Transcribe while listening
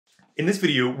In this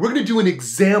video, we're going to do an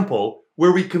example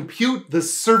where we compute the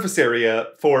surface area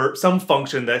for some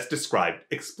function that's described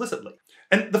explicitly.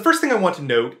 And the first thing I want to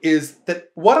note is that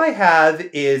what I have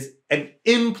is an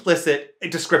implicit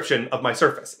description of my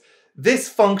surface. This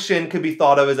function could be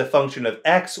thought of as a function of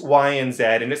x, y, and z,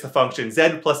 and it's the function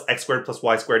z plus x squared plus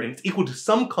y squared, and it's equal to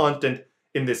some constant,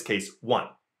 in this case 1.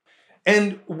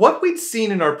 And what we'd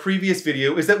seen in our previous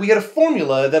video is that we had a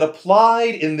formula that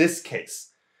applied in this case.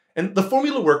 And the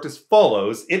formula worked as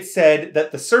follows. It said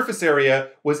that the surface area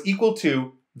was equal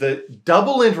to the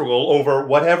double integral over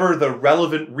whatever the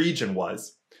relevant region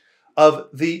was of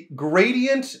the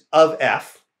gradient of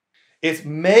f, its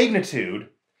magnitude,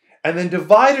 and then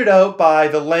divided out by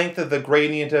the length of the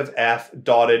gradient of f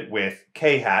dotted with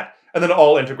k hat, and then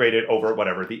all integrated over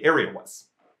whatever the area was.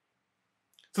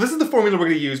 So this is the formula we're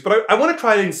going to use, but I want to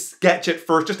try and sketch it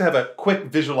first just to have a quick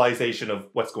visualization of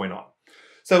what's going on.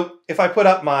 So if I put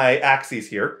up my axes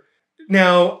here,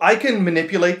 now I can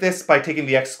manipulate this by taking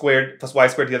the x squared plus y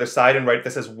squared to the other side and write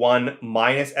this as 1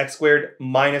 minus x squared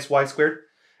minus y squared.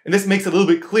 And this makes it a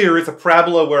little bit clearer. It's a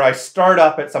parabola where I start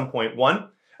up at some point 1,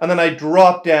 and then I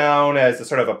drop down as a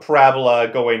sort of a parabola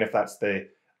going, if that's the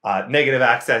negative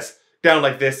axis, down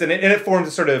like this. And it forms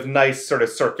a sort of nice sort of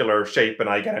circular shape, and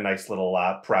I get a nice little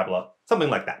parabola, something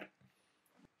like that.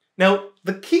 Now,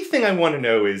 the key thing I want to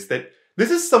know is that this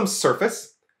is some surface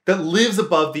that lives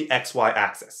above the xy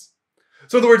axis.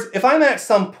 So in other words, if I'm at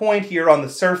some point here on the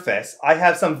surface, I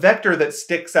have some vector that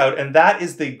sticks out, and that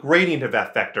is the gradient of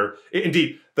f vector.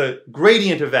 Indeed, the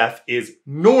gradient of f is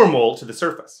normal to the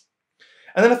surface.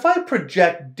 And then if I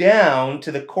project down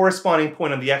to the corresponding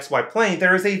point on the xy plane,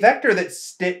 there is a vector that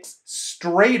sticks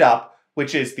straight up,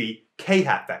 which is the k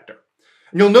hat vector.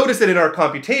 And you'll notice that in our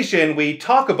computation, we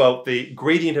talk about the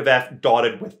gradient of f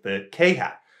dotted with the k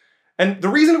hat. And the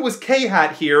reason it was k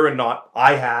hat here and not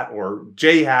I hat or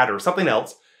j hat or something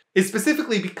else is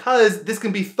specifically because this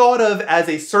can be thought of as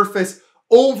a surface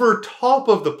over top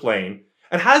of the plane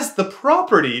and has the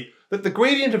property that the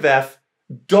gradient of f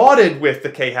dotted with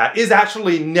the k hat is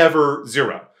actually never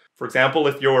 0. For example,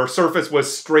 if your surface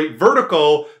was straight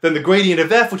vertical, then the gradient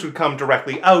of f, which would come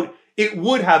directly out, it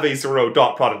would have a 0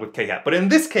 dot product with k hat. But in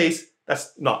this case,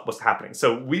 that's not what's happening.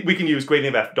 So we can use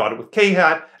gradient of f dotted with k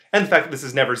hat. And the fact that this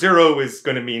is never 0 is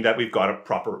going to mean that we've got a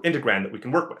proper integrand that we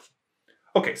can work with.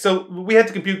 Okay, so we had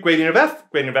to compute gradient of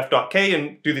f dot k,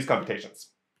 and do these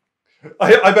computations.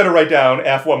 I better write down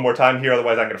f one more time here,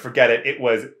 otherwise I'm going to forget it. It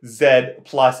was z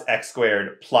plus x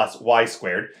squared plus y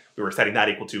squared. We were setting that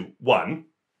equal to 1.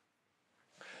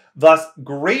 Thus,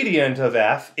 gradient of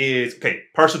f is, okay,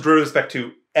 partial derivative with respect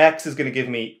to x is going to give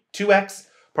me 2x,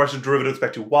 partial derivative with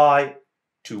respect to y,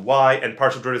 2y, and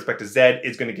partial derivative with respect to z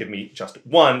is going to give me just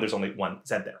 1. There's only one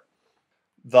z there.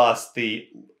 Thus, the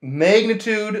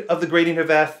magnitude of the gradient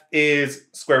of f is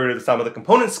square root of the sum of the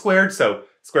components squared, so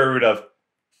square root of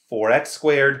 4x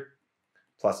squared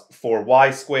plus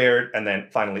 4y squared, and then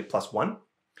finally plus 1.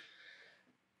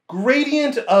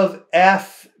 Gradient of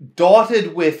f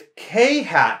dotted with k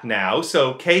hat now,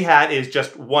 so k hat is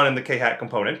just 1 in the k hat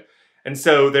component, and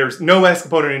so there's no s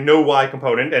component and no y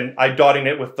component, and I'm dotting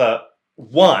it with the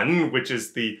 1, which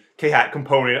is the k hat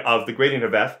component of the gradient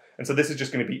of f, and so this is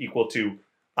just going to be equal to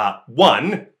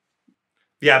 1.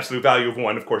 The absolute value of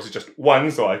 1, of course, is just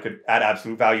 1, so I could add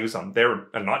absolute values on there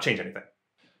and not change anything.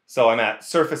 So I'm at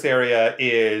surface area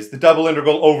is the double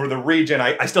integral over the region.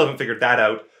 I still haven't figured that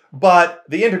out, but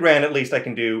the integrand at least I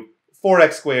can do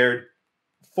 4x squared,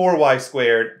 4y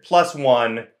squared, plus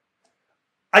 1.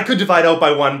 I could divide out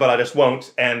by 1, but I just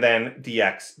won't, and then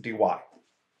dx dy.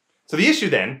 So the issue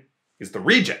then is the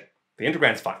region. The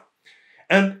integrand's fine.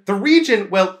 And the region,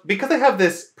 well, because I have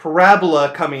this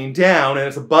parabola coming down and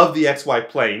it's above the xy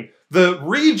plane, the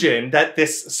region that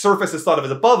this surface is thought of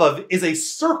as above of is a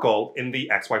circle in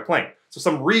the xy plane. So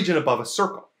some region above a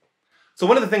circle. So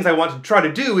one of the things I want to try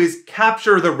to do is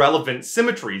capture the relevant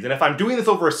symmetries. And if I'm doing this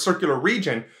over a circular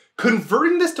region,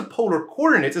 converting this to polar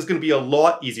coordinates is going to be a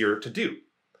lot easier to do.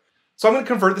 So I'm going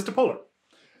to convert this to polar.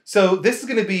 So this is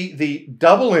going to be the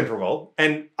double integral,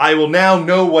 and I will now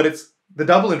know what it's the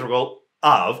double integral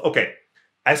of. Okay,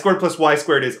 x squared plus y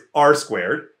squared is r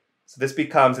squared. So this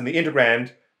becomes, in the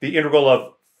integrand, the integral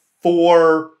of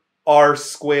 4r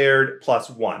squared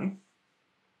plus 1.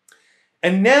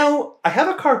 And now I have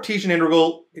a Cartesian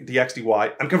integral, dx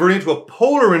dy. I'm converting it to a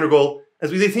polar integral.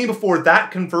 As we've seen before,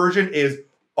 that conversion is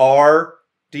r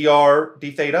dr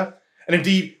d theta. And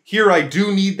indeed, here I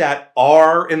do need that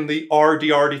r in the r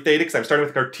dr d theta because I'm starting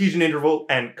with a Cartesian interval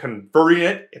and converting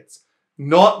it. It's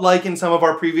not like in some of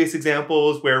our previous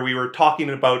examples where we were talking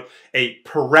about a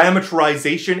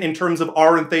parameterization in terms of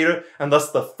r and theta, and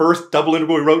thus the first double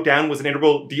integral we wrote down was an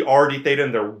integral dr d theta,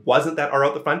 and there wasn't that r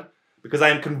out the front. Because I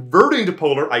am converting to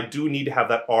polar, I do need to have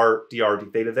that r dr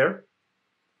d theta there.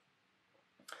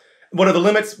 What are the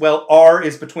limits? Well, r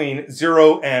is between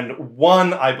 0 and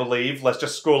 1, I believe. Let's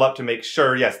just scroll up to make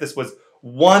sure. Yes, this was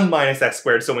 1 minus x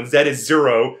squared. So when z is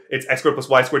 0, it's x squared plus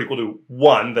y squared equal to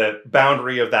 1. The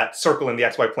boundary of that circle in the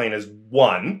xy plane is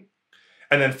 1.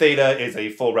 And then theta is a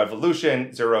full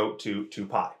revolution, 0 to 2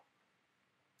 pi.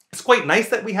 It's quite nice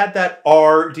that we had that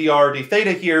r dr d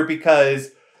theta here because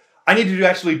I needed to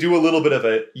actually do a little bit of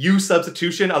a u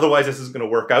substitution. Otherwise, this isn't going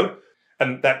to work out.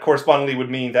 And that correspondingly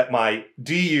would mean that my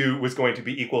du was going to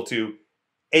be equal to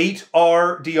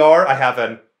 8r dr. I have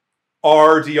an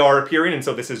r dr appearing, and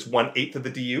so this is 1/8 of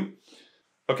the du.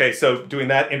 Okay, so doing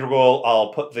that integral,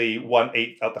 I'll put the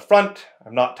 1/8 out the front.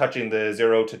 I'm not touching the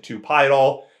 0 to 2 pi at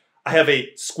all. I have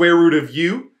a square root of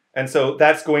u, and so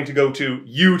that's going to go to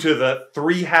u to the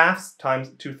 3/2 times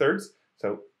 2/3.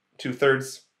 So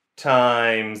 2/3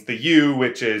 times the u,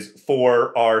 which is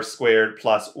 4r squared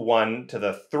plus 1 to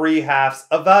the 3/2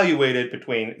 evaluated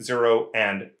between 0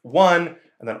 and 1,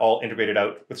 and then all integrated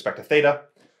out with respect to theta.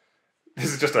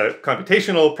 This is just a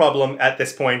computational problem at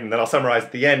this point, and then I'll summarize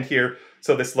at the end here.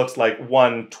 So this looks like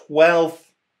 1/12,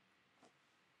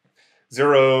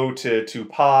 0 to 2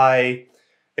 pi.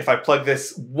 If I plug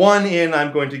this 1 in,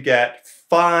 I'm going to get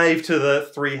 5 to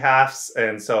the 3/2,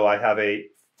 and so I have a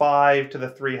 5 to the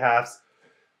 3/2.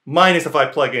 Minus if I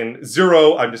plug in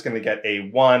 0, I'm just going to get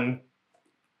a 1,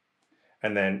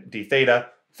 and then d theta.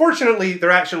 Fortunately,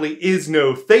 there actually is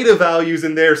no theta values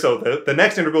in there, so the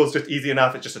next integral is just easy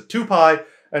enough. It's just a 2 pi,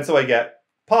 and so I get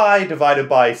pi divided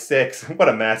by 6, what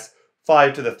a mess,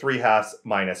 5 to the 3/2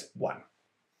 minus 1.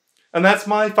 And that's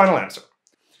my final answer.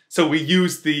 So we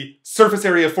used the surface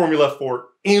area formula for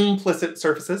implicit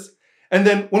surfaces, and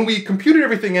then when we computed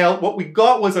everything out, what we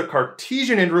got was a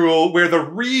Cartesian integral where the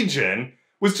region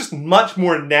was just much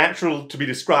more natural to be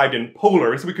described in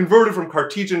polar. So we converted from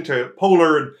Cartesian to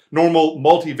polar and normal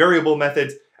multivariable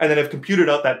methods, and then have computed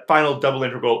out that final double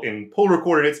integral in polar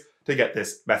coordinates to get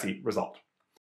this messy result.